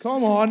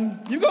Come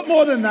on, you've got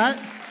more than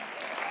that.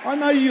 I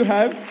know you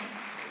have.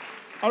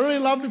 I really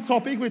love the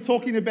topic we're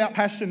talking about,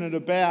 passionate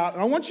about.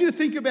 And I want you to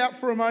think about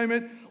for a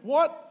moment,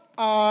 what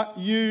are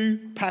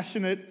you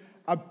passionate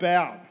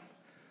about?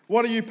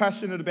 What are you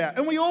passionate about?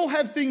 And we all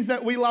have things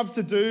that we love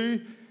to do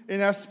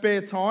in our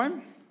spare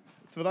time,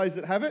 for those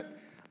that have it.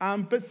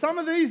 But some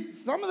of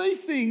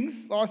these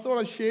things I thought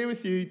I'd share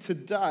with you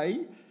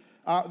today,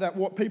 that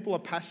what people are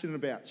passionate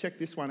about. Check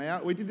this one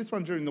out. We did this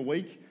one during the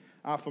week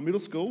for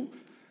middle school.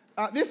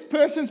 This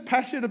person's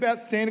passionate about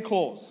Santa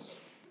Claus.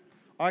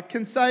 I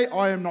can say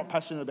I am not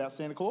passionate about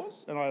Santa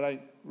Claus, and I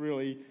don't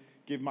really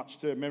give much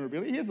to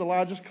memorabilia. He has the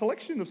largest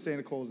collection of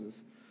Santa Clauses.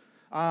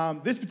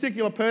 This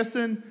particular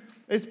person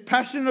is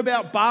passionate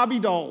about Barbie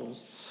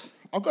dolls.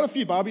 I've got a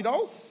few Barbie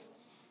dolls.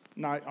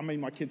 No, I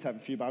mean my kids have a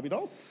few Barbie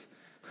dolls.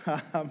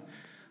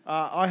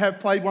 I have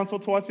played once or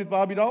twice with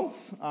Barbie dolls.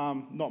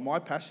 Not my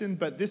passion,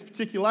 but this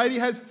particular lady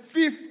has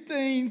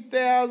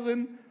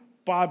 15,000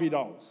 Barbie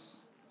dolls.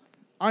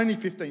 Only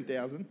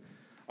 15,000.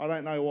 I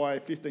don't know why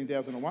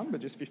 15,001, but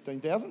just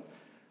 15,000.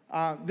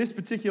 This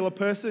particular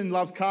person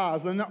loves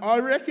cars, and I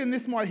reckon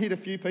this might hit a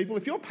few people.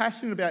 If you're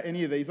passionate about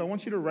any of these, I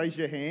want you to raise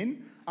your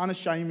hand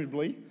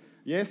unashamedly.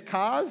 Yes,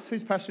 cars.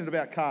 Who's passionate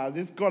about cars?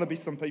 There's got to be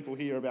some people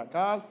here about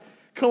cars.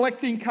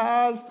 Collecting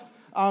cars.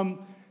 Some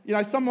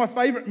of my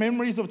favourite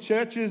memories of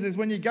churches is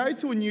when you go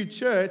to a new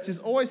church, there's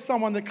always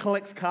someone that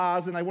collects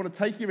cars and they want to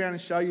take you around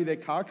and show you their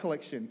car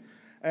collection.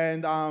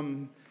 And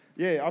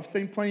I've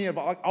seen plenty of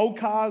old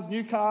cars,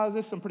 new cars.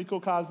 There's some pretty cool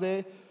cars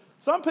there.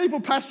 Some people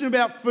passionate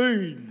about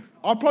food.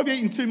 I've probably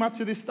eaten too much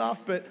of this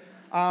stuff, but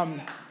some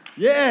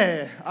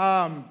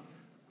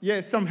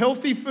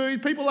healthy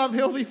food. People love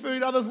healthy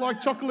food. Others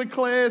like chocolate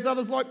eclairs.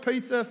 Others like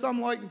pizza.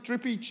 Some like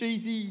drippy,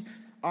 cheesy.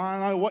 I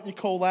don't know what you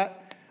call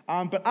that.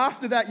 But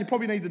after that, you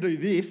probably need to do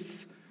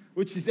this,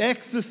 which is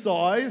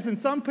exercise. And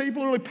some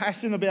people are really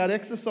passionate about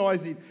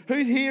exercising.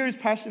 Who here is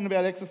passionate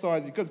about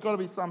exercising? Because there's got to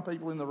be some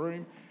people in the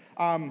room.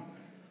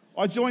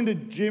 I joined a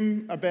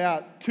gym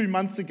about 2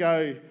 months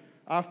ago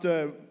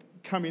after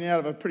coming out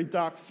of a pretty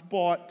dark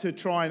spot to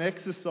try and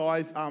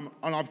exercise. And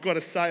I've got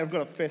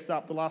to fess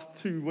up, the last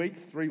 3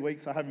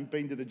 weeks, I haven't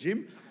been to the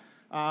gym.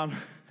 But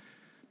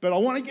I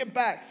want to get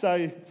back.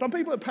 So some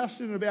people are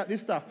passionate about this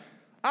stuff.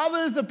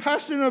 Others are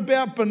passionate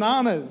about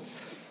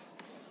bananas.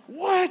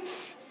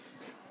 What?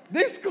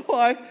 This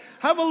guy,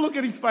 have a look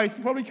at his face.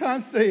 You probably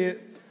can't see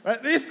it.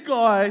 But this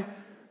guy,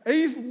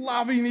 he's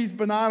loving his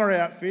banana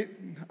outfit.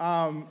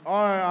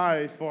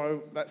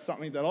 That's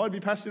something that I'd be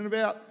passionate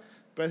about.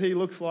 But he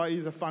looks like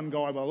he's a fun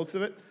guy by the looks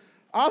of it.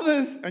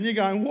 Others, and you're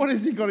going, what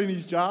has he got in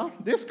his jar?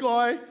 This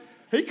guy,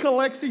 he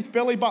collects his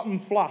belly button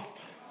fluff.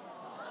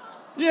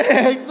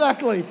 Yeah,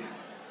 exactly.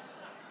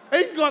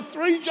 He's got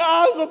 3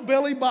 jars of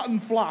belly button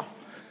fluff.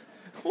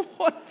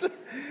 What the?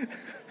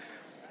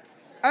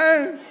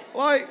 And,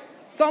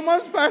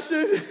 someone's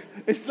passion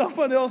is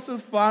someone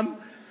else's fun.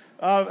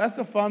 That's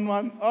a fun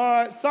one. All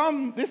right,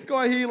 this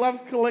guy here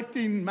loves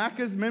collecting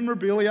Macca's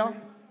memorabilia.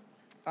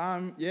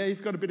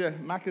 He's got a bit of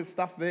Macca's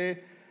stuff there.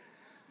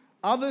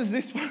 Others,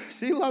 this one,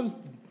 she loves,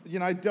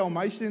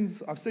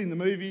 Dalmatians. I've seen the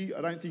movie.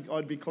 I don't think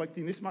I'd be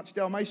collecting this much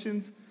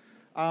Dalmatians.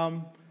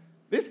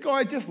 This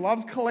guy just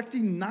loves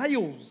collecting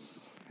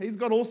nails. He's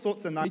got all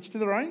sorts of nails, each to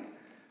their own.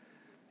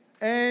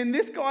 And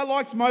this guy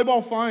likes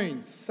mobile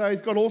phones. So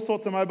he's got all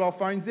sorts of mobile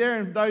phones there.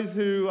 And those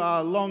who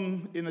are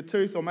long in the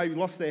tooth or maybe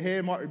lost their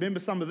hair might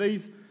remember some of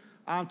these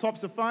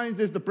types of phones.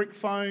 There's the brick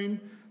phone,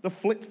 the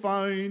flip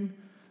phone.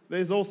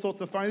 There's all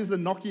sorts of phones. The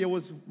Nokia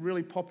was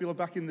really popular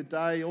back in the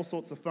day. All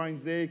sorts of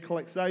phones there. He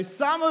collects those.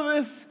 Some of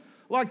us,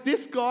 like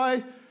this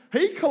guy,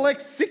 he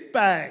collects sick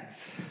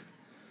bags.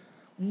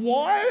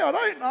 Why? I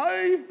don't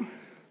know.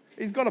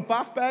 He's got a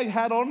buff bag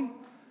hat on.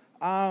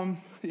 And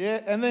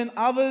then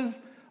others,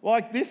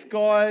 like this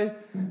guy,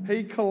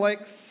 he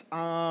collects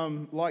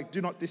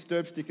do not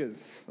disturb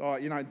stickers.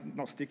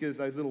 Not stickers,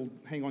 those little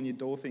hang on your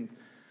door things.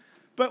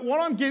 But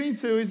what I'm getting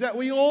to is that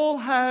we all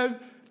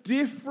have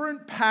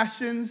different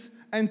passions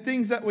and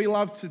things that we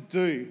love to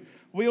do.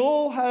 We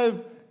all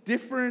have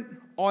different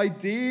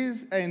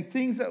ideas and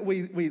things that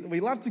we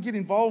love to get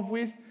involved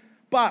with.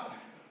 But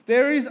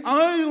there is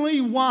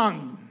only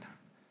one.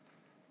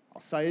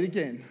 I'll say it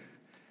again.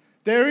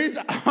 There is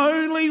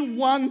only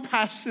one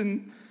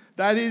passion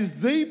that is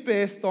the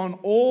best on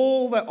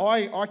all that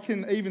I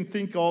can even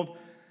think of,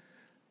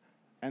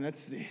 and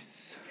it's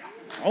this.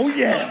 Oh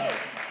yeah,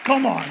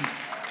 come on.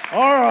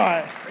 All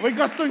right, we've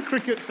got some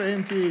cricket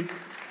fans here.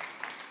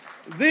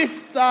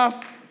 This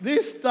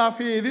stuff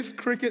here, this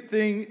cricket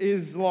thing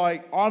is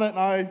I don't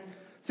know,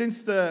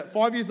 since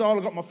 5 years old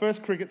I got my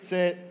first cricket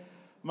set.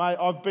 Mate,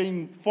 I've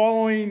been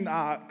following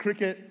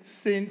cricket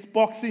since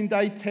Boxing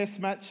Day test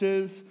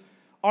matches.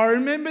 I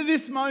remember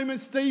this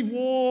moment, Steve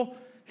Waugh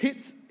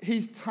hits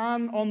his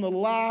ton on the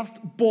last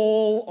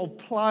ball of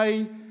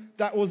play.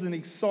 That was an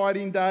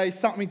exciting day,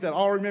 something that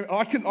I remember.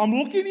 I'm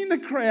looking in the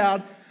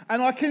crowd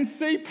and I can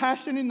see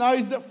passion in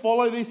those that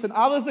follow this, and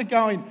others are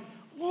going,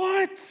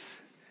 what?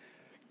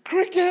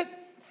 Cricket?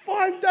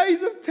 5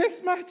 days of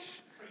test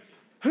match?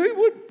 Who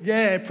would,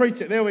 yeah,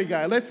 preach it. There we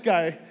go. Let's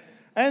go.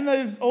 And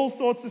there's all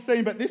sorts to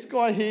see, but this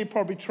guy here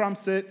probably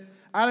trumps it.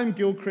 Adam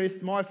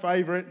Gilchrist, my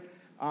favourite.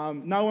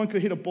 No one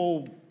could hit a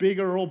ball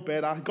bigger or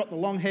better. Got the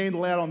long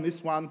handle out on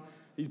this one.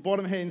 His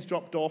bottom hand's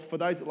dropped off. For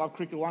those that love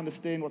cricket will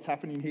understand what's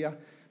happening here.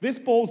 This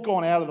ball's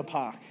gone out of the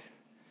park.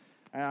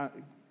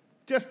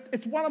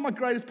 It's one of my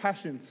greatest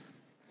passions.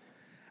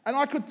 And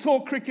I could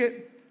talk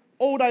cricket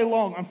all day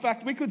long. In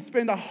fact, we could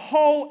spend a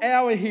whole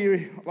hour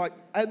here, like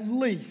at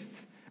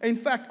least. In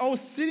fact, I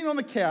was sitting on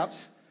the couch.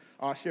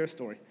 I'll share a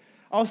story.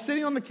 I was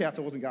sitting on the couch.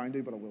 I wasn't going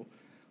to, but I will.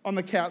 On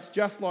the couch,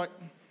 just like,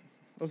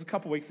 it was a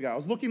couple of weeks ago. I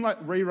was looking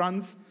like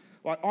reruns.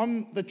 Like,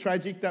 I'm the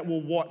tragic that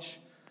will watch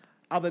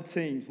other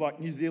teams, like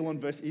New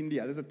Zealand versus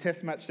India. There's a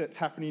test match that's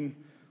happening,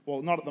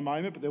 well, not at the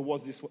moment, but there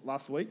was this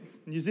last week.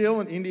 New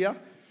Zealand, India.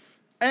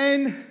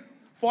 And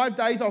 5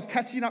 days I was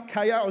catching up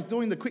KO. I was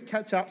doing the quick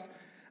catch-ups.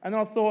 And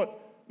then I thought,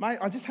 mate,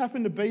 I just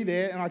happened to be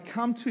there, and I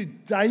come to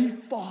day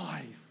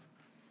 5,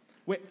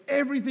 where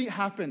everything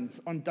happens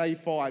on day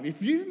 5.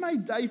 If you've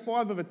made day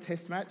 5 of a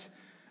test match,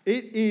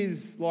 it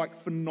is like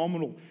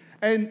phenomenal.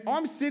 And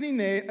I'm sitting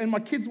there, and my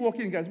kids walk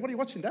in and goes, "What are you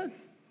watching, Dad?"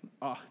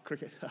 "Oh,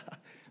 cricket."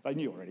 They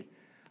knew already.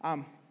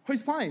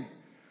 "Who's playing?"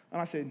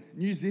 And I said,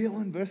 "New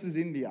Zealand versus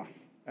India."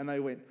 And they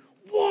went,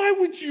 "Why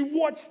would you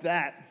watch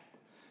that?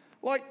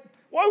 Like,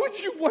 why would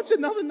you watch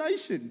another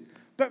nation?"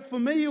 But for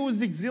me, it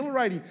was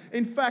exhilarating.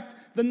 In fact,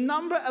 the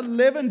number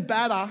 11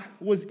 batter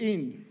was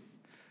in.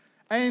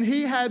 And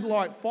he had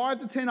like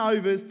 5 to 10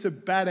 overs to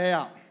bat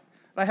out.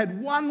 They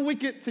had 1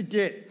 wicket to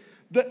get.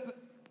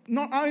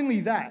 Not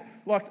only that,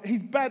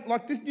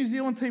 this New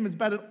Zealand team has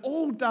batted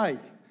all day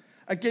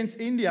against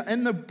India,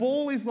 and the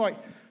ball is like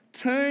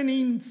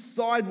turning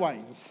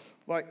sideways.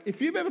 Like,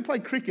 if you've ever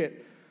played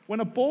cricket, when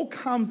a ball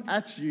comes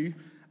at you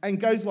and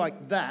goes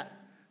like that,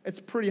 it's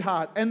pretty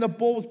hard. And the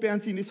ball's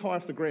bouncing this high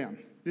off the ground.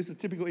 This is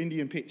typical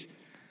Indian pitch.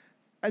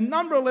 And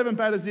number 11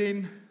 batters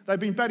in, they've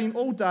been batting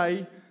all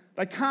day.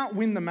 They can't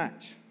win the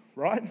match,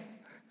 right?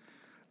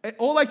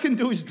 All they can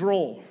do is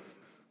draw.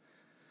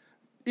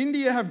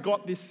 India have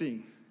got this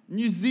thing.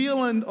 New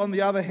Zealand, on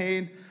the other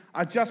hand,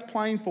 are just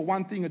playing for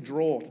one thing, a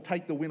draw, to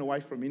take the win away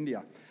from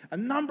India.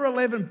 And number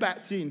 11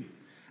 bats in.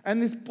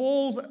 And this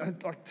ball's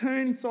like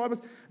turning sideways.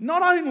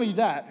 Not only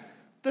that,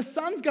 the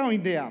sun's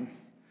going down.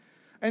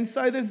 And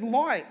so there's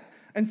light.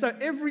 And so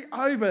every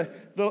over,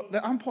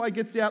 the umpire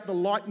gets out the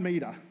light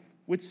meter,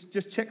 which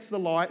just checks the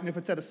light. And if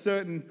it's at a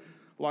certain,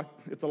 like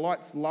if the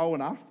light's low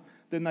enough,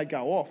 then they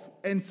go off.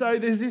 And so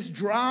there's this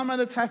drama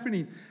that's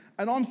happening.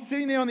 And I'm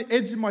sitting there on the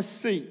edge of my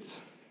seat.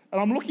 And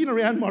I'm looking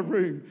around my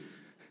room.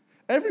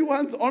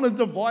 Everyone's on a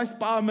device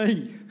bar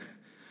me.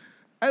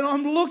 And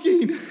I'm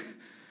looking.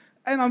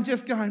 And I'm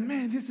just going,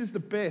 man, this is the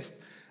best.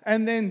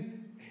 And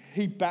then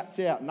he bats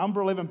out.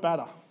 Number 11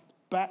 batter.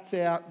 Bats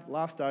out,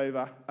 last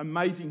over.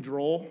 Amazing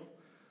draw.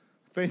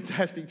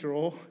 Fantastic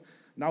draw.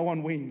 No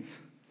one wins.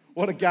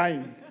 What a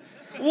game.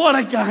 What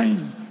a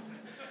game.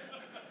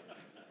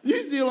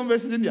 New Zealand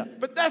versus India.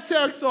 But that's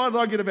how excited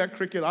I get about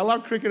cricket. I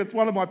love cricket. It's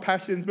one of my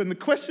passions. But the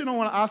question I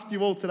want to ask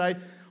you all today,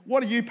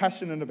 what are you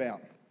passionate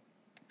about?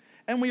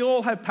 And we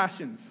all have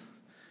passions.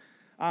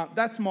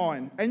 That's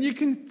mine. And you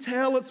can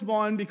tell it's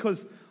mine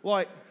because,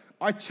 like,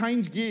 I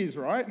change gears,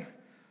 right?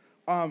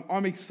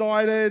 I'm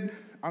excited.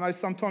 I know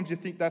sometimes you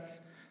think that's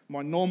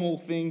my normal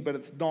thing, but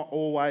it's not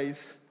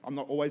always. I'm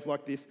not always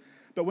like this.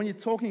 But when you're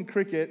talking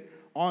cricket,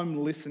 I'm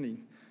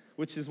listening,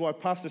 which is why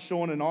Pastor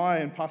Sean and I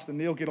and Pastor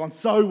Neil get on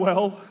so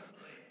well,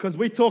 because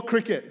we talk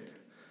cricket.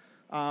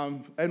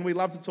 And we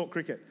love to talk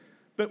cricket.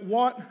 But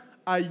what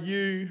are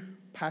you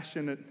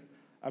passionate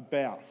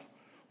about?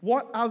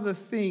 What are the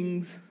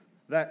things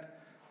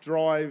that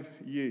drive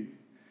you?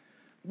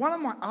 One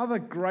of my other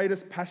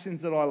greatest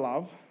passions that I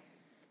love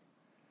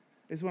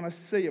is when I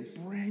see a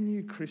brand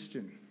new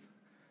Christian,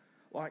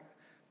 like,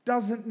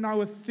 doesn't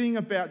know a thing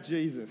about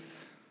Jesus.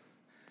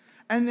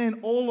 And then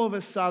all of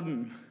a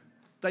sudden,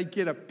 they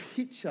get a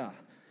picture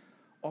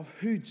of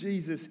who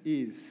Jesus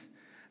is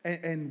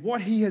and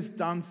what he has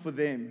done for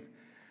them.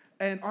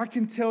 And I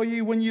can tell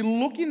you, when you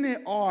look in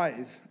their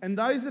eyes, and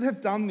those that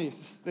have done this,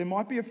 there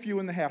might be a few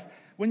in the house,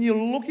 when you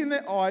look in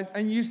their eyes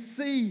and you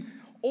see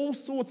all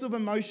sorts of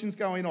emotions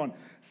going on.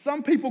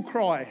 Some people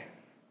cry.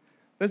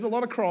 There's a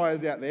lot of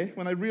criers out there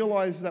when they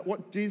realise that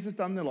what Jesus has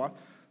done in their life.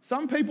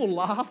 Some people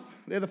laugh.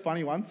 They're the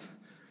funny ones.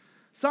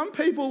 Some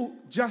people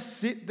just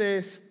sit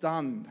there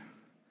stunned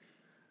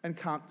and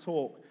can't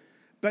talk.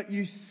 But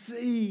you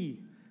see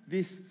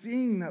this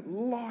thing that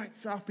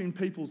lights up in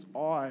people's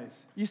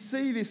eyes. You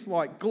see this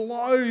like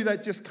glow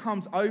that just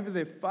comes over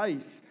their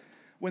face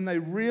when they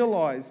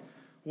realise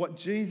what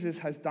Jesus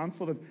has done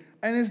for them.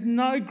 And there's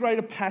no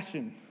greater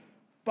passion,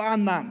 bar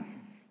none.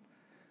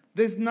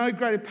 There's no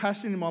greater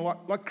passion in my life.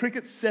 Like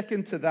cricket's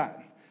second to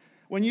that.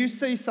 When you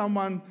see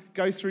someone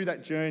go through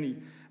that journey,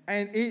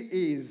 and it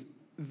is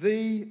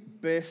the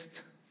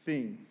best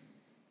thing.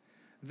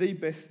 The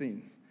best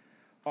thing.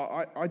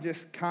 I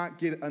just can't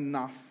get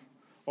enough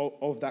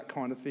of that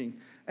kind of thing.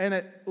 And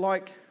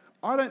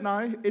I don't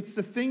know, it's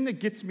the thing that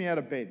gets me out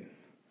of bed.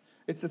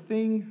 It's the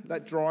thing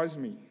that drives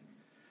me.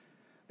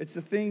 It's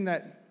the thing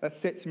that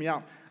sets me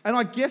up. And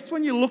I guess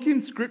when you look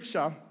in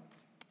Scripture,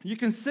 you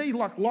can see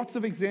like lots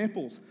of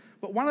examples.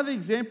 But one of the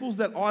examples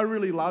that I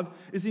really love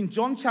is in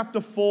John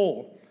chapter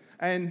 4.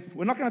 And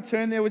we're not going to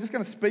turn there, we're just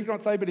going to speak on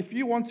it today. But if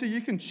you want to,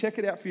 you can check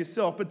it out for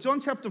yourself. But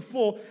John chapter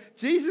 4,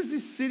 Jesus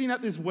is sitting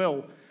at this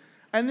well.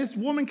 And this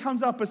woman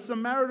comes up, a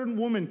Samaritan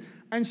woman,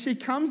 and she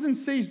comes and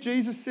sees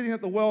Jesus sitting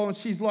at the well, and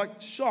she's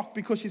like shocked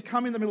because she's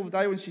come in the middle of the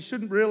day when she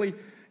shouldn't really,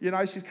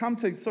 she's come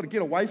to sort of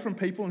get away from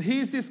people. And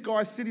here's this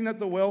guy sitting at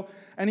the well,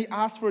 and he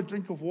asks for a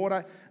drink of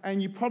water.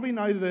 And you probably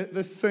know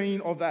the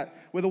scene of that,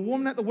 where the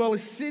woman at the well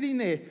is sitting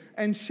there,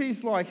 and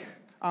she's like,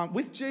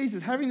 with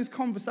Jesus, having this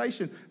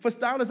conversation. For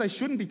starters, they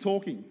shouldn't be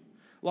talking.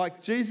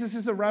 Like, Jesus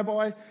is a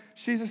rabbi,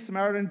 she's a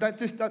Samaritan.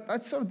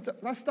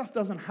 That stuff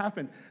doesn't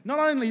happen. Not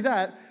only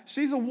that,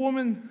 she's a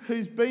woman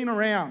who's been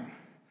around.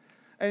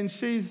 And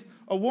she's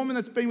a woman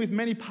that's been with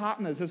many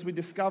partners, as we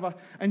discover.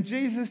 And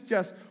Jesus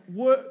just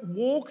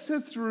walks her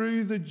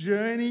through the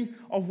journey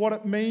of what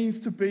it means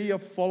to be a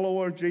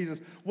follower of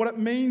Jesus. What it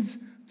means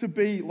to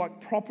be,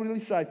 like, properly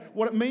saved.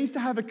 What it means to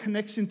have a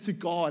connection to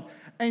God.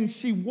 And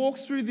she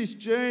walks through this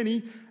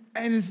journey,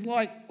 and it's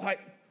like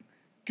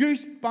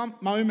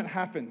goosebump moment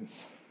happens.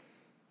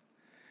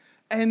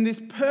 And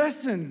this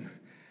person,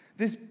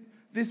 this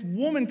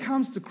woman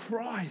comes to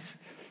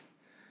Christ,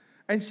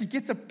 and she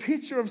gets a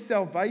picture of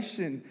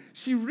salvation.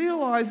 She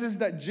realizes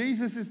that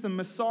Jesus is the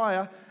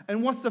Messiah,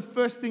 and what's the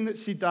first thing that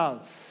she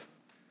does?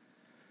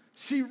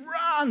 She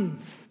runs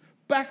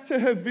back to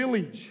her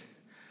village,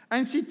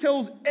 and she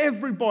tells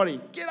everybody,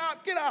 get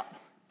up,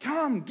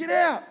 come, get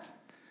out.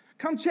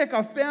 Come check,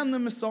 I found the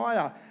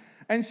Messiah.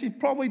 And she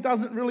probably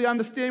doesn't really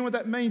understand what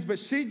that means, but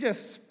she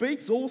just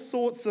speaks all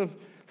sorts of...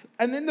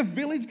 And then the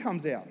village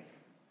comes out.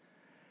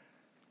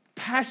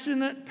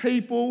 Passionate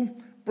people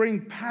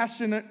bring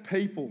passionate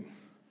people.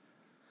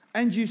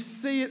 And you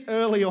see it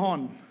early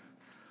on.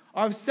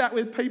 I've sat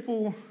with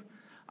people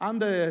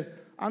under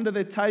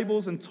their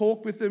tables and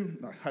talked with them.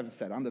 No, I haven't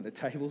sat under their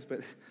tables,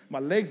 but my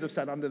legs have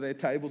sat under their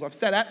tables. I've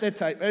sat at their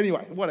table.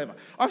 Anyway, whatever.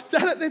 I've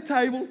sat at their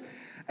tables,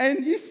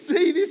 and you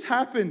see this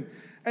happen.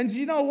 And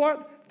you know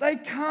what? They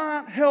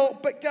can't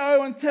help but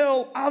go and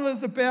tell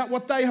others about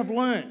what they have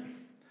learned.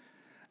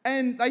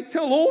 And they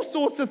tell all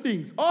sorts of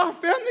things. Oh, I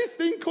found this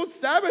thing called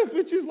Sabbath,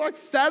 which is like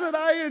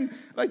Saturday, and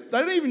they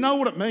don't even know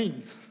what it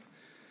means.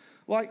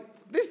 Like,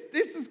 this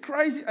is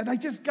crazy. And they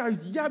just go,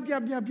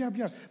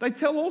 yub. They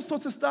tell all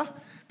sorts of stuff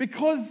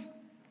because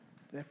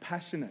they're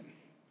passionate.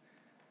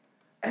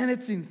 And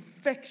it's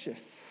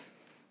infectious.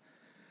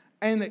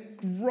 And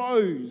it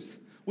grows,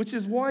 which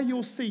is why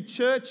you'll see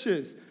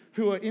churches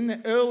who are in the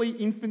early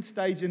infant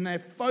stage and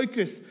they're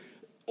focused.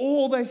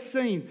 All they've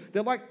seen,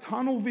 they're like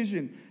tunnel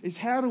vision, is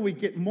how do we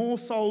get more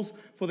souls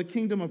for the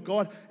kingdom of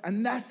God?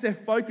 And that's their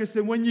focus.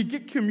 And when you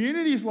get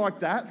communities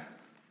like that,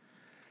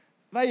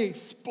 they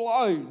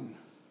explode.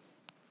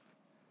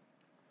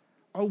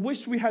 I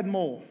wish we had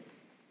more,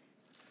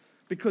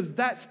 because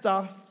that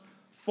stuff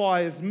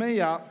fires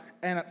me up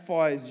and it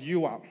fires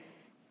you up.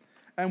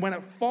 And when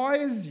it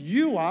fires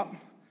you up,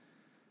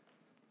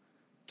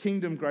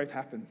 kingdom growth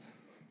happens.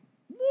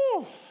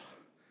 Whoa.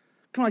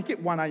 Can I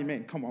get one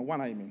amen? Come on,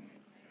 one amen.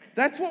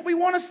 That's what we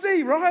want to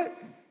see, right?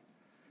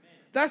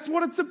 That's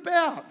what it's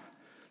about.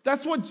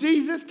 That's what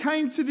Jesus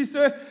came to this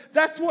earth.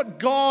 That's what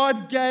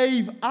God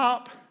gave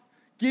up,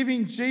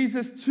 giving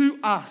Jesus to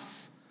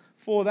us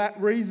for that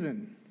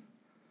reason.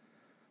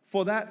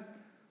 For that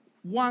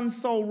one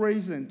sole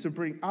reason, to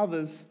bring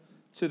others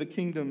to the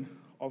kingdom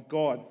of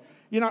God.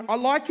 You know, I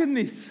liken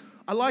this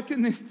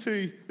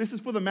to, this is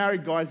for the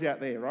married guys out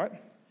there, right?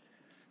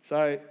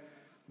 So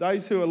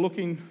those who are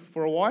looking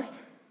for a wife,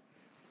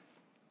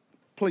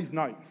 please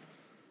note.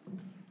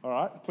 All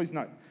right, please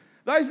note.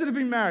 Those that have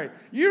been married,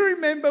 you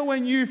remember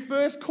when you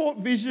first caught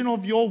vision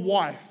of your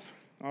wife,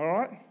 all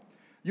right?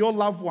 Your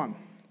loved one.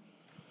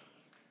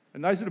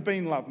 And those that have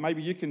been in love,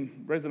 maybe you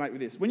can resonate with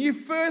this. When you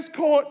first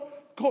caught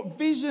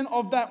vision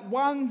of that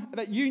one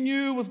that you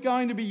knew was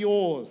going to be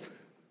yours,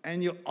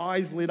 and your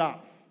eyes lit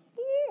up,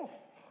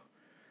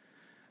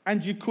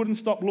 and you couldn't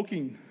stop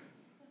looking,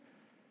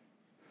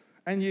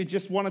 and you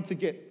just wanted to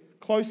get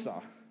closer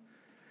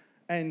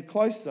and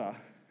closer,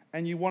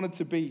 and you wanted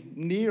to be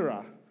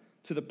nearer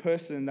to the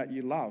person that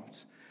you loved.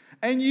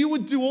 And you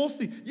would do all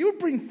things. You would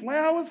bring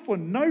flowers for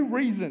no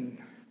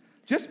reason.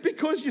 Just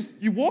because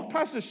you walked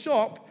past a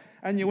shop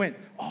and you went,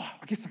 oh,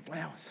 I'll get some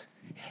flowers.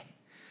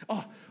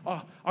 Oh,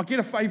 I'll get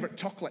a favourite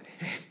chocolate.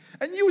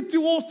 And you would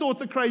do all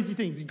sorts of crazy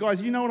things. You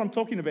guys, you know what I'm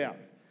talking about.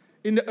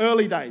 In the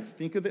early days.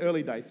 Think of the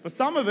early days. For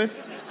some of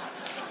us,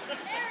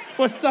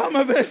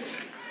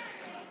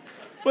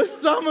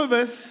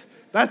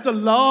 that's a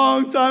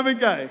long time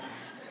ago.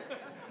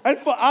 And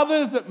for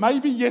others, it may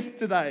be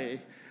yesterday.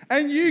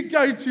 And you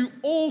go to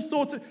all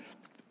sorts of...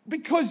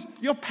 Because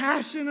you're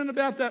passionate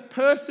about that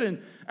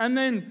person. And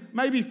then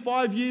maybe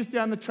 5 years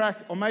down the track,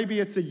 or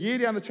maybe it's a year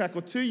down the track,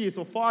 or 2 years,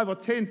 or 5, or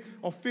 10,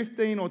 or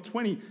 15, or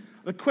 20.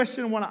 The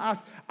question I want to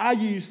ask, are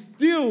you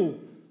still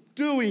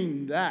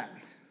doing that?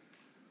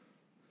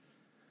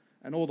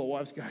 And all the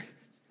wives go,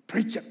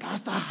 preach it,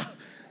 Pastor.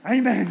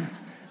 Amen.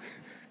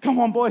 Come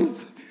on,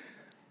 boys.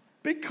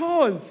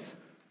 Because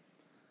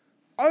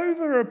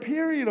over a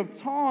period of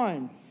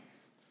time,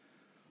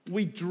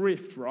 we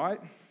drift, right?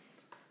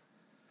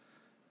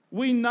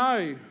 We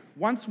know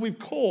once we've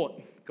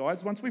caught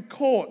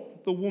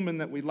the woman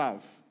that we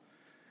love,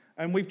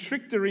 and we've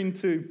tricked her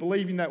into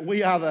believing that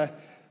we are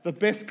the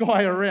best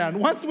guy around.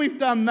 Once we've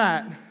done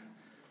that,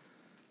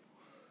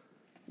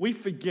 we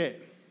forget.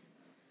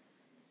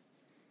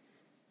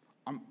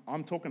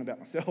 I'm talking about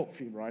myself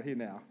here, right here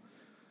now.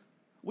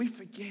 We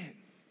forget.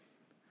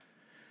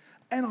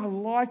 And I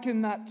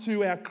liken that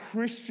to our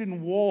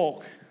Christian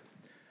walk.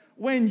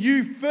 When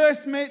you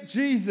first met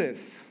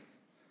Jesus,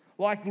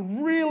 like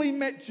really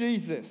met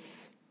Jesus,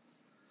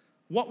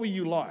 what were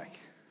you like?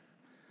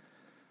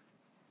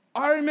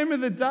 I remember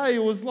the day,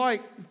 it was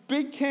like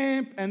big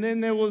camp, and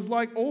then there was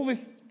like all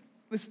this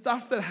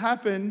stuff that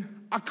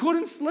happened. I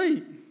couldn't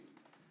sleep.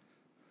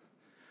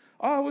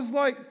 I was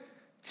like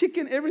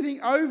ticking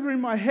everything over in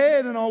my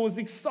head, and I was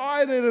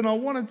excited, and I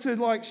wanted to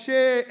like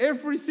share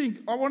everything.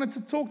 I wanted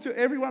to talk to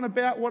everyone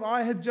about what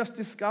I had just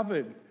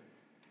discovered.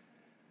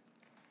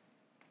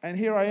 And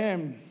here I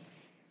am,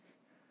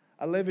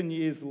 11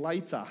 years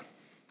later.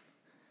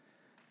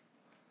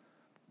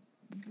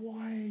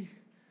 Why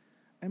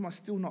am I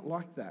still not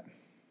like that?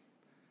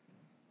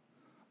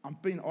 I'm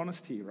being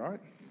honest here, right?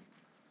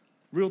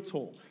 Real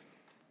talk.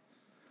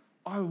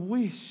 I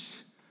wish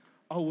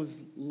I was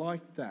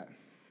like that.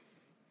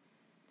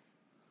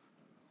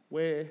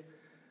 Where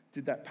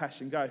did that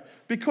passion go?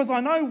 Because I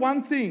know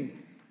one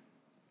thing.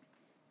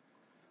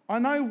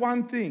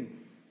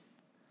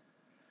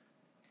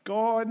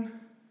 God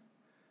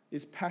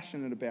is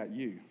passionate about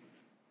you.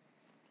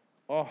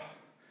 Oh,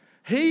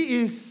 He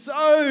is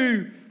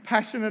so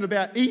passionate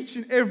about each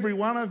and every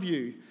one of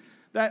you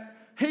that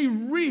He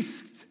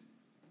risked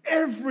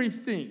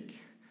everything.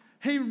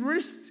 He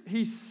risked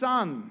His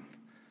Son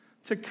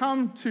to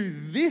come to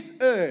this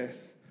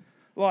earth,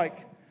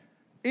 like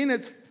in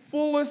its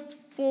fullest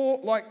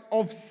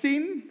of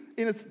sin,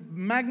 in its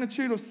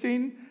magnitude of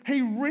sin.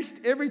 He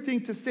risked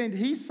everything to send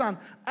His Son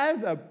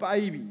as a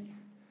baby.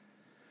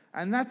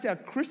 And that's our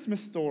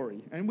Christmas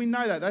story. And we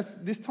know that. That's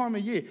this time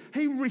of year.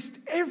 He risked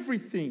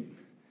everything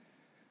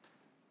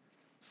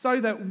so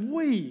that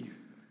we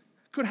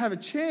could have a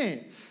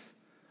chance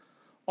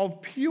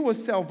of pure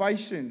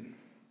salvation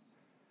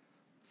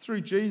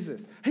through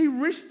Jesus. He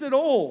risked it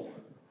all.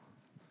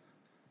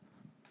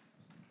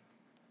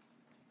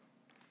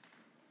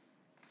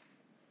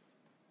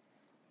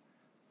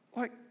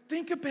 Like,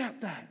 think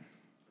about that.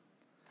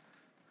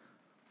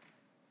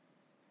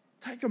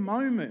 Take a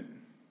moment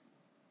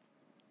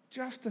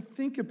just to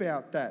think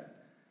about that.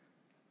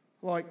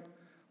 Like,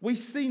 we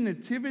see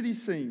nativity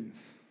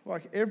scenes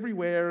like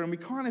everywhere, and we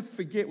kind of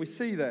forget. We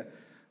see the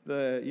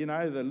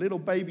little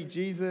baby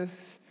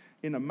Jesus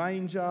in a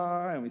manger,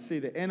 and we see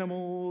the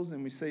animals,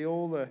 and we see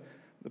all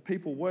the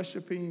people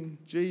worshiping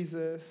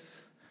Jesus,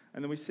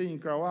 and then we see him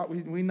grow up.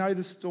 We know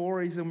the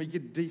stories, and we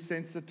get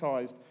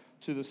desensitized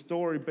to the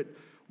story, but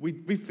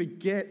we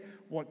forget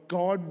what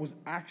God was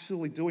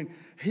actually doing.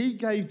 He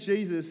gave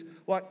Jesus,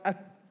 like,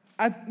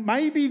 at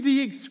maybe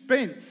the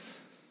expense.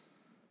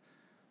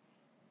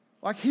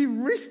 Like, He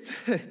risked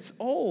it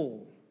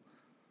all.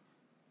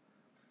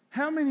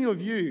 How many of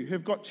you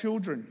have got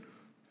children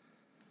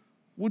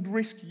would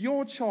risk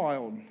your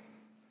child,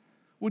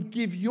 would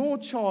give your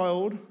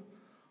child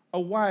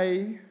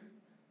away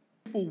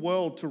for the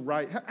world to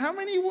raise? How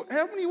many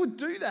would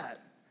do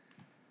that?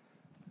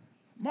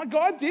 My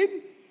God did.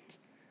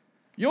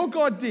 Your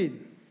God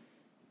did.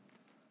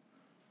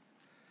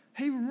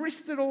 He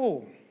risked it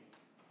all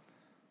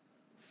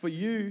for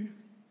you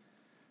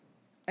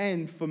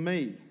and for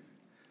me.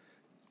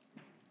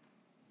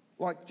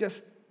 Like,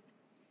 just,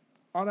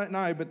 I don't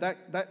know, but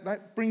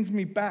that brings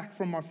me back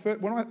from my first,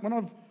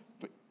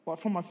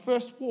 from my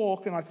first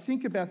walk, and I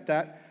think about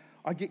that,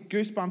 I get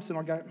goosebumps and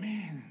I go,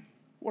 man,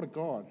 what a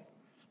God.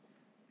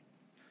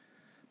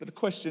 But the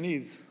question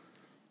is,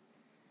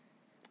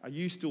 are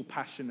you still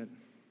passionate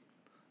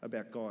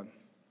about God?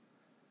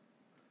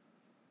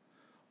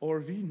 Or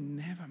have you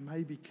never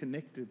maybe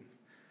connected?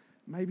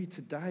 Maybe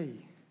today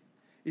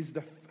is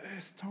the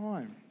first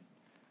time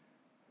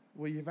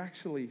where you've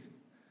actually,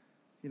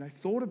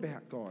 thought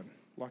about God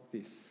like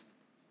this.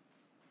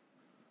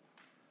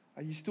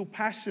 Are you still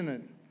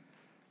passionate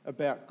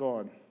about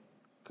God?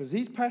 Because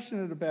He's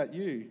passionate about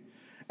you.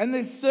 And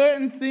there's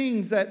certain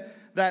things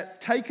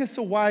that take us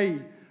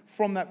away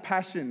from that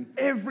passion.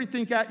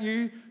 Everything at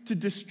you to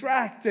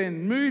distract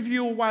and move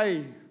you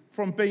away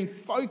from being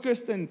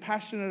focused and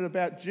passionate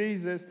about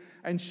Jesus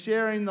and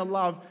sharing the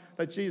love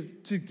that Jesus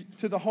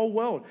to the whole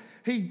world.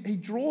 He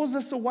draws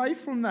us away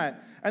from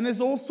that. And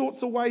there's all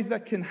sorts of ways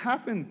that can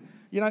happen.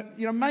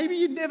 Maybe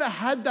you've never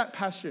had that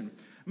passion.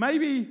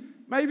 Maybe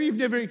you've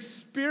never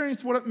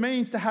experienced what it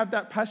means to have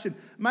that passion.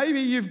 Maybe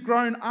you've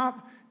grown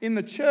up in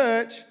the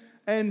church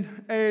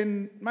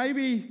and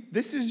maybe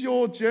this is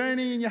your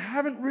journey and you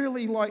haven't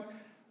really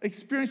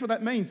experienced what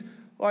that means.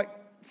 Like,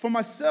 for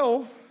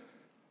myself,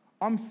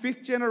 I'm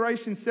fifth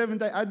generation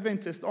Seventh-day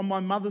Adventist on my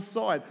mother's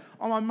side.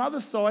 On my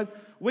mother's side,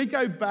 we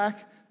go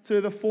back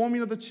to the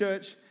forming of the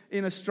church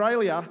in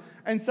Australia.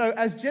 And so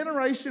as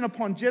generation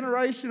upon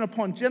generation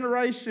upon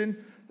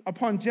generation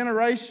upon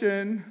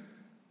generation,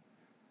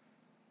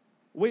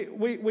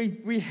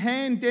 we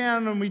hand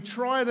down and we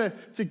try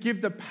to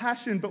give the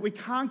passion, but we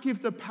can't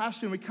give the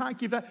passion. We can't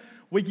give that.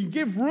 We can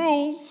give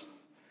rules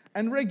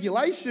and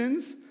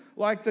regulations,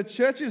 like the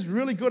church is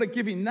really good at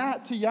giving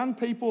that to young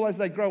people as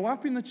they grow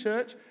up in the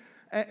church.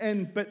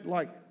 But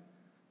like,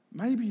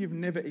 maybe you've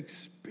never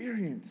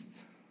experienced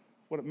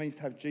what it means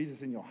to have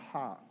Jesus in your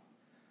heart.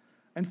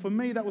 And for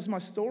me, that was my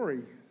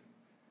story.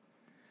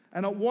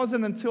 And it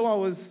wasn't until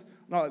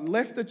I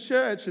left the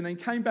church and then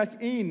came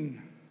back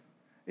in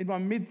my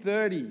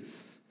mid-30s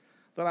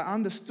that I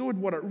understood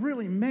what it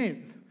really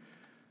meant,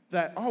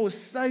 that I was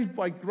saved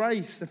by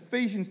grace.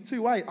 Ephesians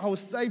 2:8, I was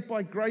saved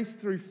by grace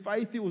through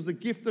faith. It was a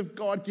gift of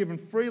God given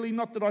freely,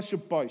 not that I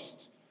should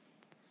boast.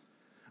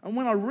 And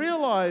when I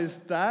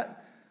realized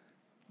that,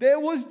 there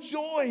was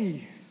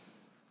joy.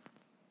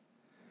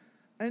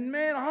 And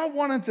man, I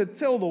wanted to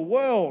tell the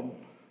world,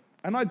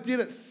 and I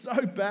did it so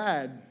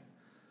bad.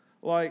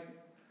 Like,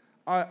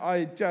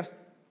 I just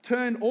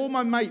turned all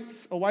my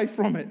mates away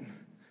from it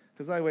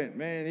because they went,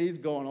 man, he's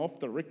gone off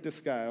the Richter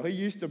scale. He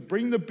used to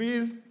bring the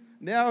beers.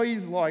 Now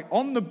he's like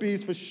on the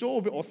beers for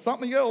sure, or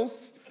something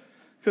else,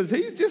 because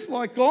he's just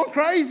like gone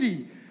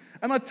crazy.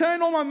 And I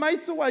turned all my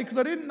mates away because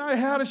I didn't know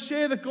how to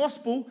share the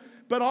gospel,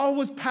 but I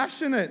was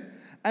passionate,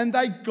 and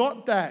they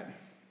got that.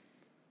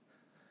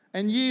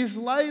 And years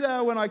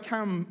later, when I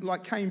came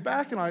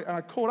back and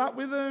I caught up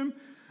with them,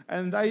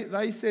 and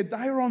they said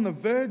they were on the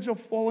verge of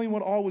following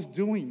what I was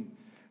doing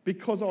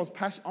because I was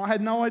passionate. I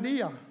had no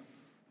idea.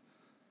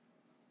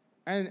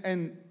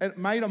 And it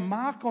made a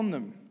mark on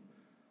them.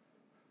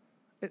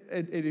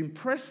 It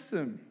impressed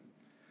them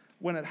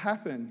when it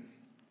happened.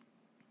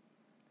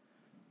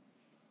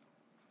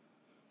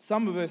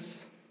 Some of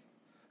us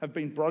have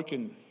been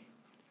broken.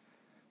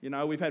 You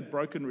know, we've had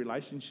broken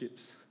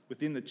relationships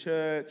within the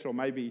church or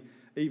maybe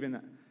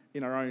even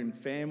in our own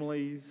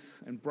families,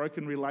 and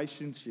broken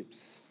relationships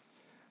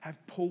have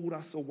pulled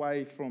us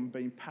away from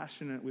being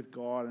passionate with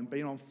God and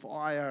being on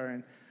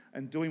fire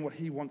and doing what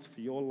He wants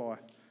for your life.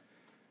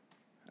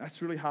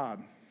 That's really hard.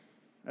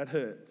 It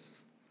hurts.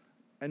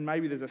 And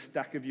maybe there's a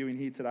stack of you in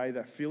here today that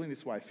are feeling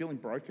this way, feeling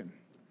broken.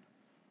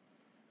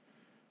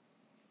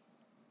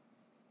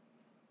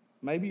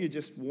 Maybe you're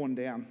just worn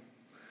down.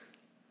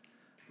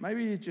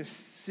 Maybe you're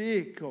just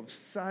sick of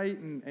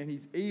Satan and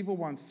his evil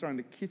ones throwing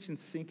the kitchen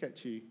sink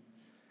at you,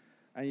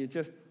 and you're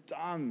just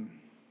done.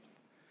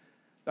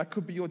 That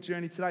could be your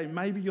journey today.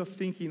 Maybe you're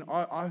thinking,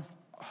 I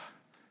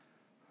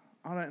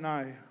don't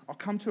know. I'll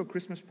come to a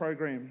Christmas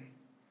program,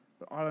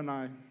 but I don't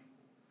know.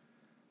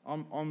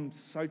 I'm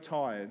so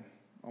tired.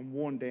 I'm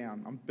worn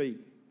down. I'm beat.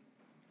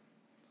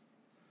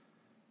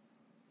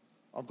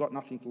 I've got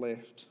nothing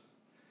left.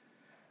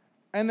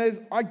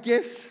 And I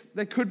guess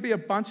there could be a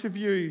bunch of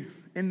you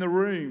in the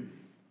room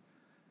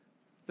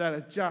that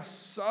are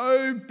just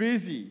so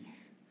busy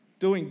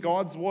doing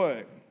God's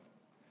work,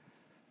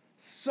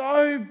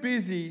 so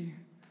busy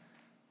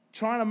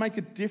trying to make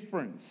a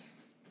difference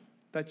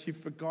that you've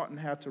forgotten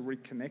how to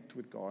reconnect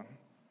with God,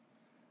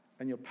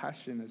 and your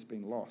passion has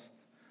been lost.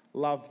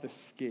 Love the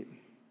skit.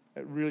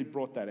 It really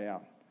brought that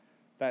out.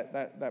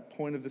 That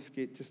point of the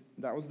skit,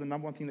 that was the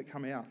number one thing that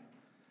came out.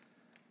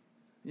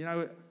 You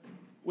know,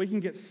 we can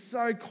get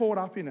so caught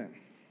up in it.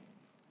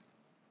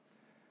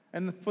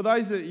 And for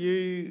those that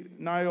you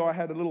know, I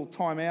had a little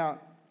time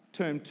out,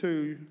 term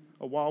 2,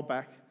 a while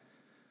back.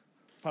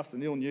 Pastor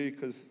Neil knew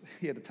because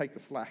he had to take the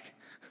slack.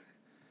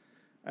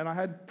 And I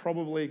had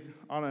probably,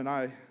 I don't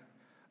know,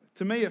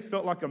 to me it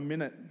felt like a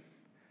minute,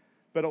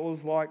 but it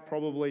was like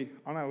probably,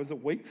 I don't know, was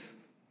it weeks?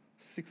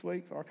 6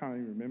 weeks? I can't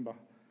even remember.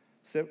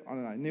 I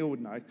don't know, Neil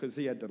would know because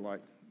he had to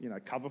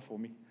cover for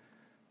me.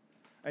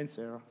 And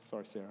Sarah.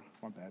 Sorry, Sarah,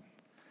 my bad.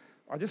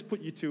 I just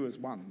put you two as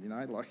one,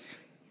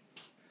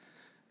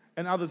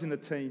 and others in the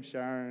team,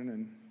 Sharon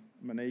and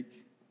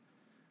Monique,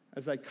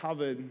 as they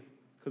covered,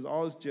 because I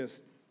was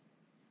just,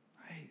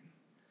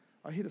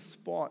 I hit a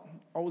spot.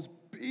 I was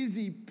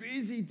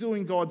busy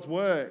doing God's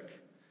work.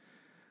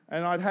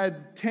 And I'd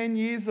had 10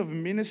 years of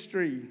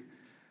ministry.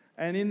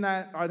 And in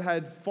that, I'd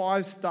had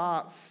 5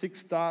 starts, 6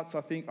 starts,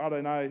 I think. I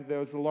don't know. There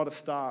was a lot of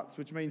starts,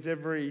 which means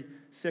every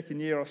second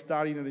year I was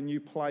starting at a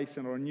new place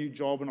or a new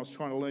job, and I was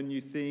trying to learn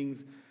new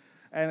things.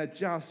 And it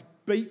just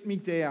beat me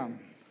down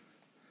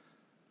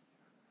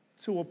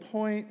to a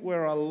point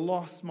where I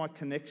lost my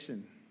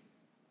connection.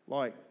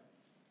 And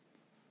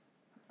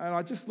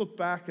I just look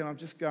back and I'm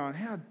just going,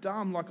 how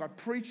dumb. I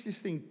preach this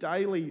thing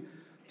daily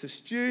to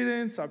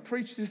students. I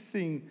preach this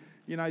thing,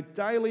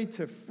 daily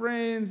to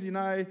friends,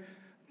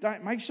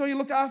 Don't make sure you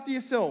look after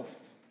yourself.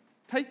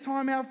 Take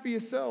time out for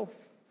yourself.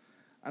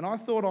 And I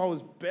thought I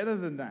was better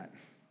than that.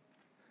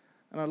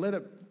 And I let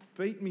it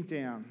beat me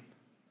down.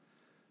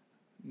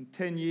 And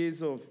 10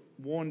 years of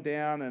worn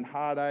down and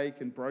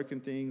heartache and broken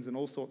things and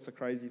all sorts of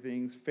crazy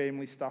things,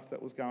 family stuff that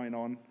was going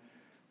on.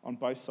 on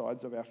both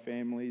sides of our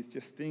families,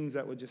 just things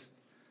that were just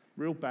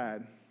real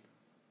bad.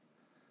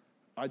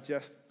 I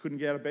just couldn't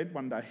get out of bed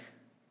one day.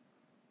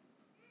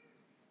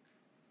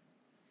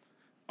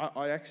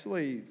 I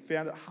actually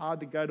found it hard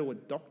to go to a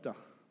doctor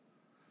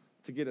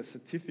to get a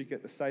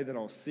certificate to say that I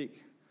was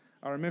sick.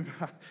 I remember,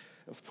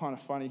 it was kind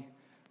of funny.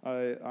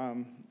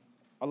 I'm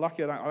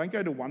lucky I don't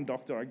go to one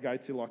doctor. I go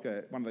to like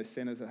one of those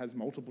centres that has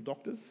multiple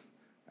doctors.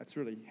 That's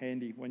really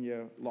handy when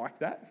you're like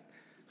that.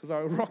 Because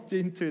I rocked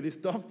into this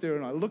doctor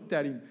and I looked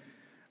at him,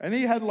 and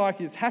he had like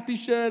his happy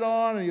shirt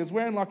on, and he was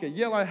wearing like a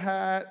yellow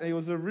hat, and he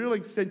was a real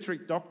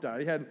eccentric doctor.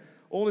 He had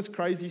all this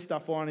crazy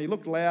stuff on. He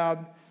looked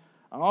loud,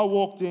 and I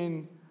walked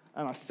in,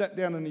 and I sat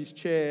down in his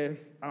chair,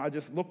 and I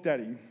just looked at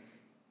him.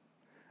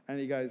 And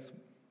he goes,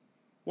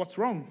 "What's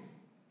wrong?"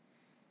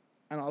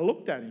 And I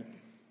looked at him.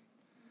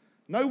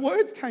 No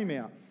words came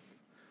out.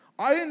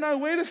 I didn't know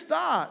where to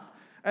start.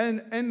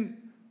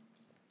 And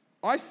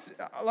I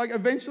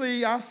eventually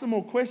he asked some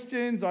more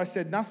questions. I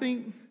said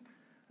nothing.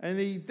 And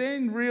he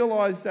then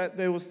realised that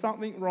there was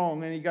something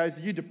wrong. And he goes,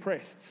 "Are you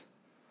depressed?"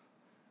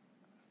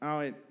 And I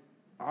went,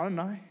 "I don't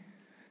know.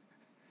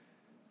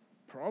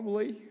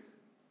 Probably."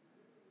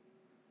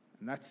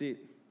 And that's it.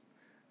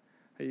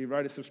 He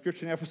wrote a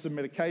subscription out for some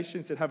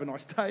medication, said, "Have a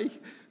nice day."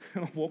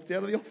 And I walked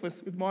out of the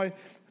office with my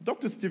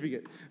doctor's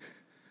certificate.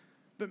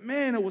 But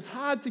man, it was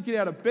hard to get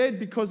out of bed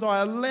because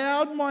I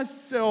allowed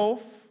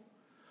myself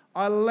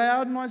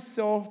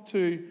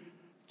to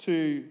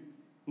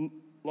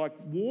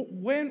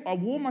when I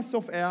wore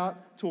myself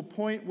out to a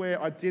point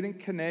where I didn't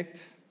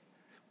connect,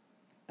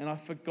 and I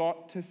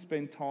forgot to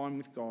spend time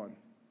with God.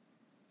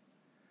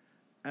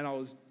 And I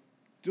was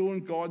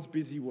doing God's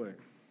busy work.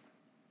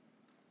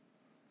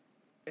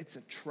 It's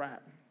a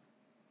trap.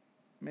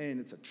 Man,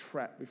 it's a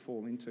trap we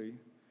fall into.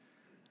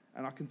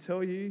 And I can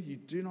tell you, you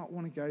do not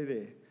want to go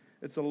there.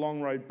 It's a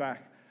long road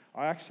back.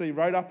 I actually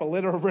wrote up a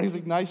letter of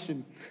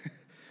resignation.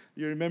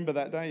 You remember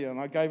that, don't you? And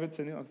I gave it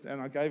to Neil,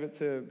 and I gave it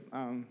to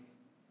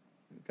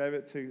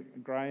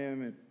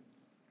Graham, and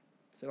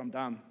said, "I'm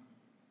done.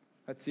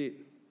 That's it."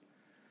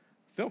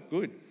 Felt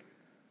good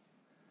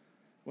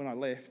when I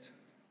left.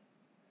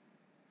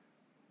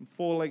 And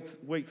 4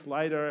 weeks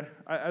later,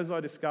 as I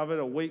discovered,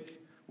 a week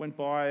went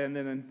by, and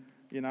then,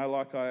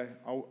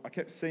 I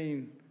kept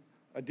seeing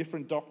a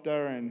different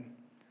doctor, and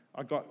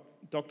I got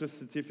doctor's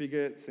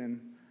certificates,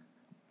 and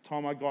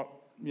time I got,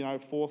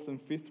 4th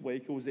and 5th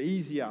week, it was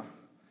easier.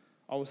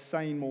 I was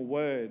saying more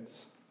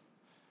words.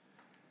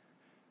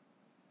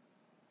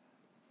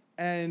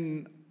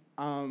 And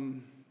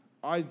the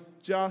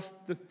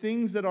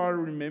things that I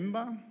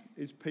remember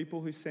is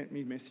people who sent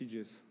me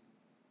messages.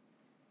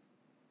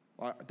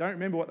 I don't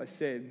remember what they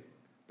said,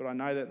 but I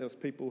know that there was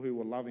people who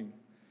were loving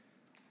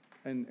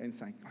and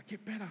saying, "I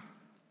get better."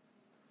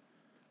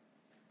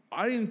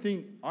 I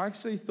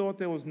actually thought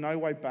there was no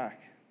way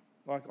back.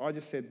 I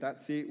just said,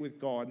 "That's it with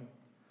God.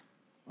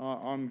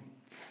 I'm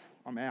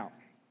out."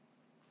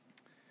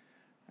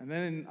 And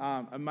then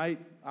a mate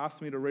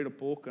asked me to read a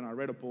book, and I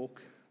read a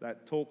book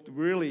that it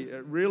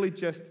really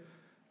just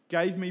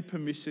gave me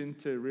permission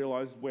to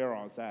realize where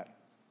I was at.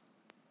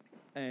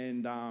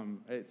 And I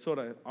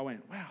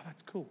went, "Wow,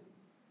 that's cool."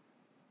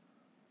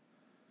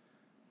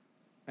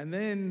 And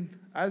then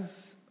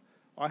as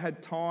I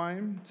had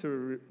time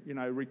to,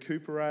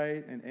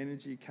 recuperate and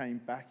energy came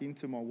back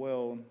into my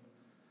world,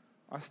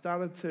 I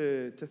started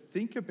to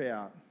think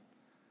about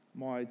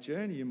my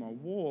journey and my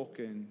walk,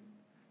 and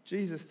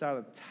Jesus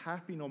started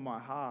tapping on my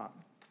heart.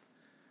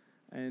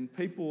 And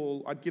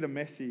I'd get a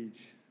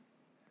message,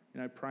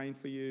 praying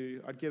for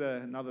you. I'd get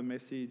another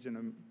message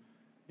and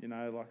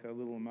like a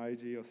little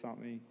emoji or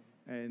something.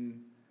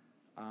 And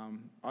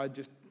I'd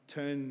just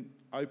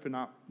open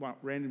up,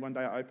 randomly one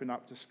day I opened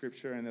up to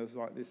Scripture, and there was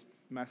like this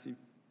massive,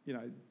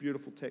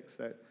 beautiful text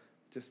that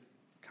just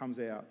comes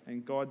out.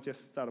 And God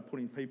just started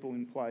putting people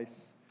in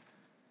place.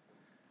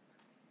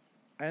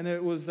 And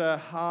it was a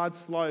hard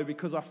slow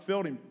because I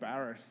felt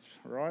embarrassed,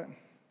 right?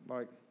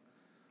 Like,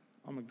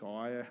 I'm a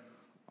guy.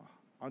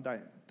 I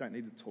don't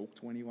need to talk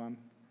to anyone.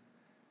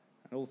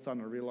 And all of a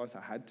sudden I realised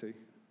I had to.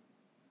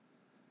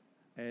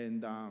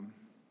 And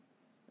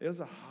it was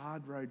a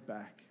hard road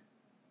back.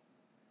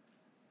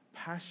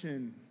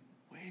 Passion,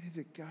 where did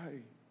it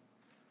go?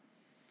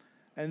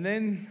 And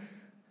then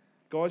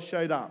God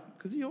showed up,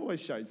 because he always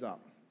shows up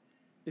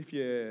if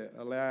you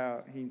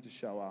allow him to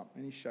show up.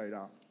 And he showed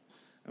up.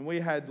 And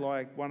we had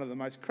like one of the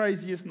most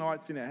craziest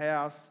nights in our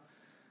house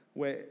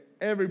where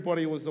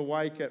everybody was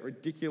awake at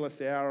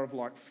ridiculous hour of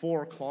like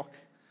 4 o'clock.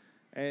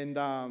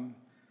 And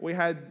we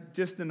had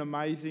just an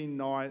amazing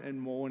night and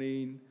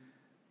morning.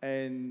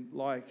 And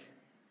like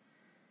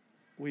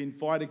we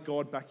invited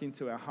God back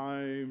into our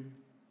home,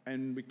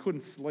 and we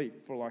couldn't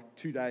sleep for like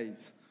 2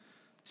 days.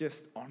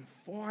 Just on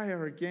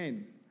fire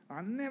again.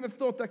 I never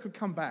thought that could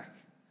come back.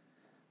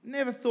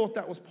 Never thought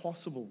that was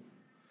possible.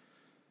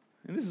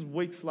 And this is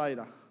weeks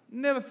later.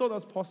 Never thought that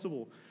was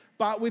possible.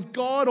 But with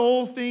God,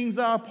 all things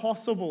are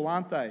possible,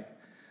 aren't they?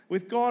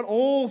 With God,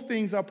 all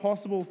things are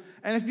possible.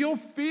 And if you're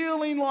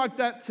feeling like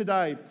that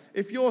today,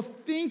 if you're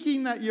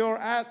thinking that you're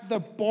at the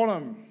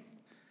bottom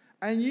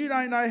and you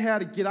don't know how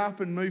to get up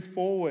and move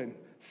forward,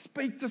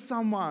 speak to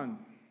someone.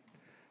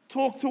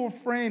 Talk to a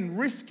friend.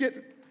 Risk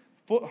it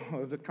for...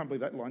 Oh, I can't believe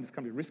that line just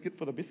come to risk it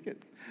for the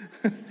biscuit.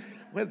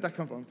 Where did that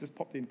come from? It just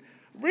popped in.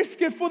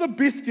 Risk it for the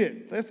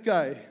biscuit. Let's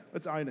go.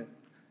 Let's own it.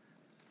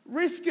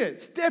 Risk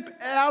it. Step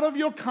out of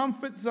your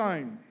comfort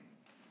zone.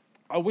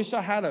 I wish I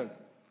had it.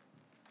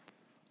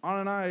 I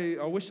don't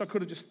know. I wish I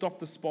could have just stopped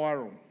the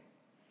spiral,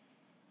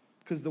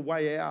 because the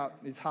way out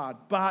is hard.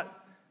 But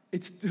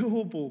it's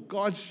doable.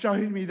 God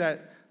showed me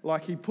that,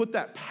 like, He put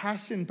that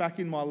passion back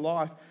in my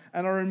life.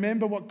 And I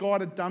remember what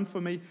God had done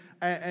for me.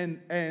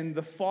 And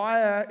the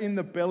fire in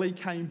the belly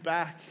came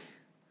back.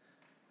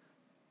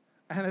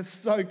 And it's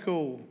so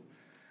cool.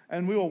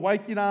 And we were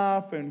waking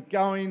up and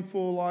going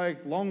for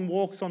like long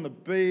walks on the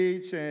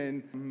beach,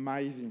 and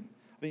amazing.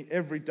 I think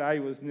every day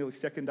was nearly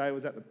second day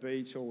was at the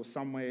beach or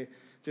somewhere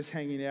just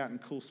hanging out in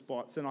cool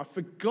spots. And I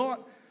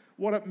forgot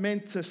what it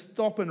meant to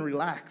stop and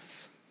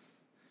relax.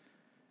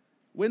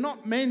 We're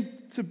not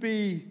meant to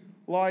be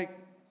like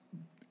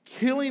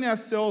killing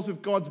ourselves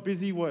with God's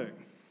busy work.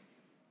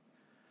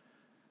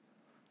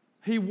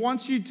 He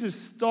wants you to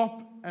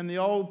stop, and the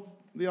old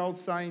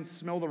saying,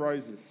 smell the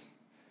roses.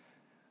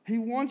 He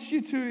wants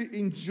you to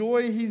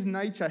enjoy His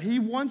nature. He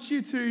wants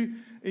you to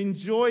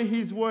enjoy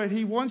His word.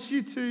 He wants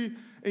you to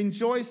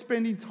enjoy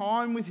spending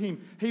time with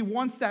Him. He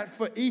wants that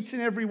for each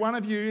and every one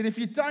of you. And if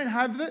you don't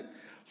have it,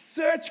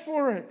 search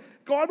for it.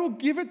 God will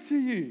give it to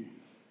you.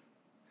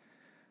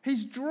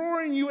 He's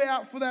drawing you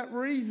out for that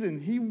reason.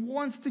 He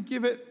wants to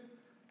give it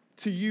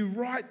to you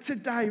right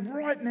today,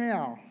 right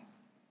now.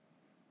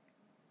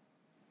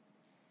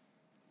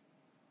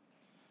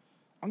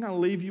 I'm going to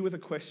leave you with a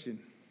question.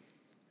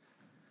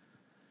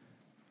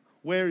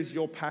 Where is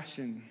your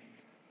passion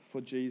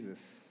for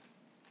Jesus?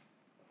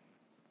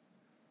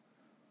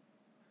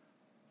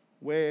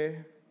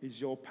 Where is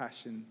your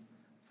passion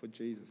for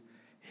Jesus?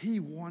 He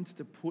wants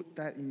to put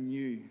that in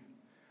you.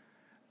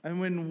 And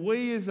when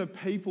we as a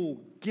people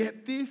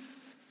get this,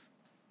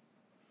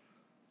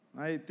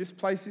 this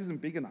place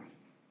isn't big enough.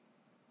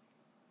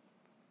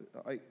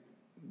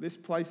 This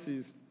place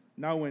is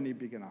nowhere near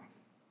big enough.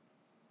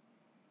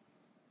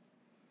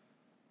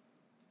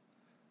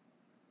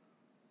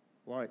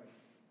 Like,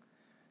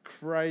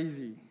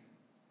 crazy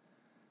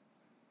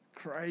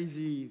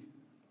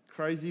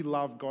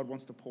love God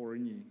wants to pour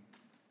in you.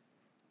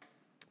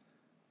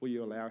 Will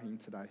you allow Him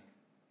today?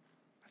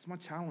 That's my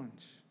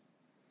challenge.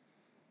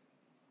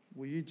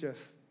 Will you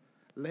just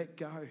let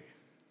go?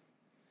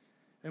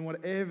 And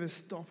whatever's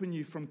stopping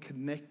you from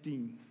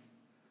connecting,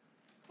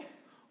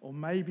 or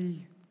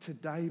maybe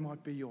today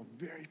might be your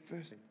very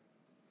first.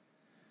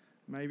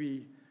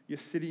 Maybe you're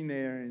sitting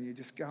there and you're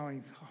just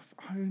going, oh,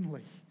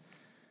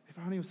 if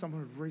only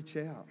someone would reach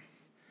out.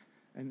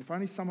 And if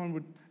only someone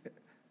would,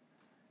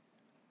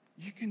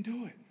 you can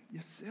do it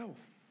yourself.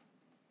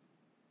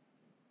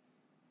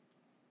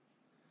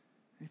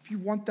 If you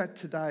want that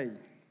today,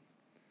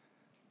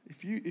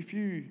 if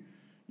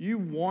you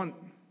want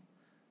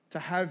to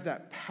have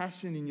that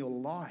passion in your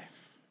life,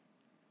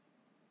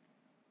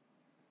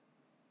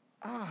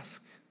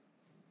 ask,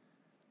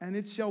 and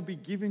it shall be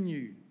given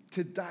you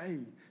today,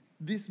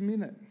 this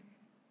minute.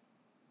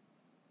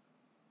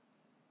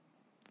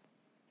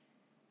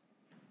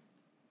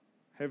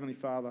 Heavenly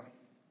Father,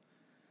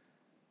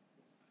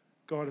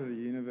 God of the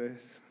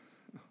universe,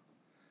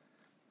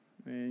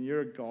 man,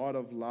 you're a God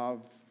of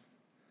love.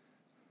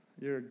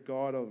 You're a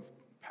God of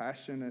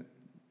passionate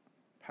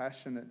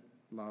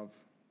love.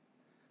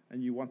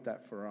 And you want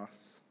that for us.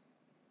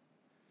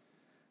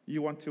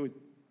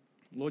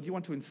 Lord, you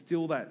want to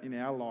instill that in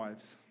our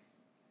lives.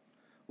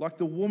 Like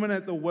the woman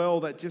at the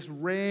well that just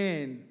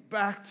ran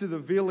back to the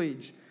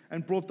village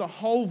and brought the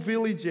whole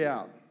village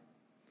out.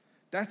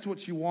 That's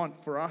what you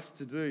want for us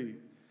to do.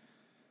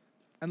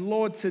 And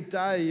Lord,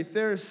 today, if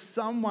there is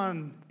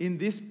someone in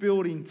this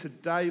building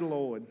today,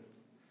 Lord,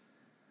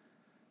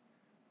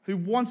 who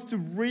wants to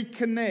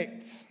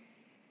reconnect,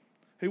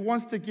 who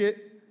wants to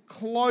get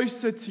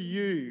closer to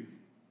you,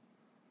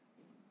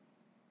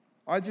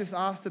 I just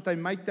ask that they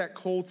make that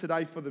call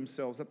today for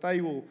themselves, that they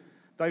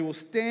will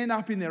stand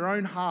up in their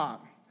own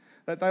heart,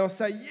 that they will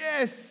say,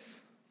 yes,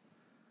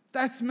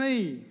 that's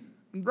me,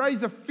 and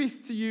raise a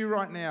fist to you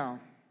right now.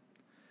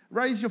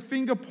 Raise your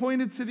finger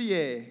pointed to the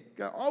air.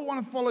 Go, I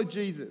want to follow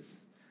Jesus.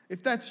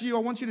 If that's you, I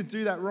want you to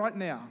do that right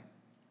now.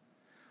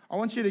 I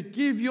want you to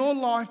give your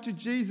life to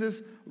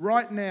Jesus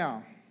right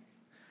now.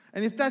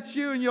 And if that's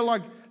you and you're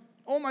like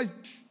almost,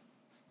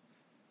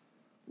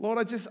 Lord,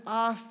 I just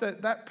ask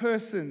that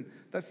person,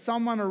 that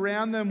someone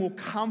around them will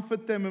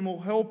comfort them and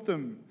will help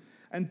them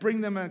and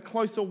bring them a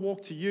closer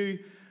walk to you.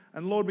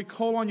 And Lord, we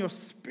call on your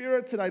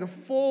Spirit today to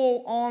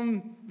fall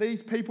on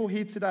these people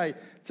here today,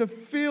 to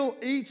fill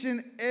each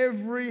and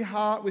every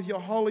heart with your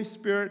Holy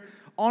Spirit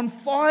on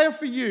fire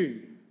for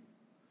you.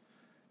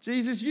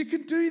 Jesus, you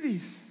can do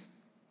this.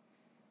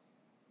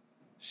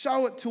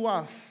 Show it to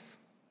us.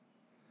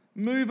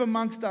 Move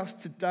amongst us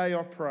today,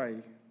 I pray,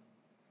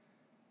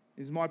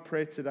 is my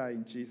prayer today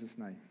in Jesus'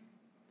 name.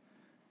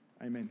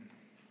 Amen.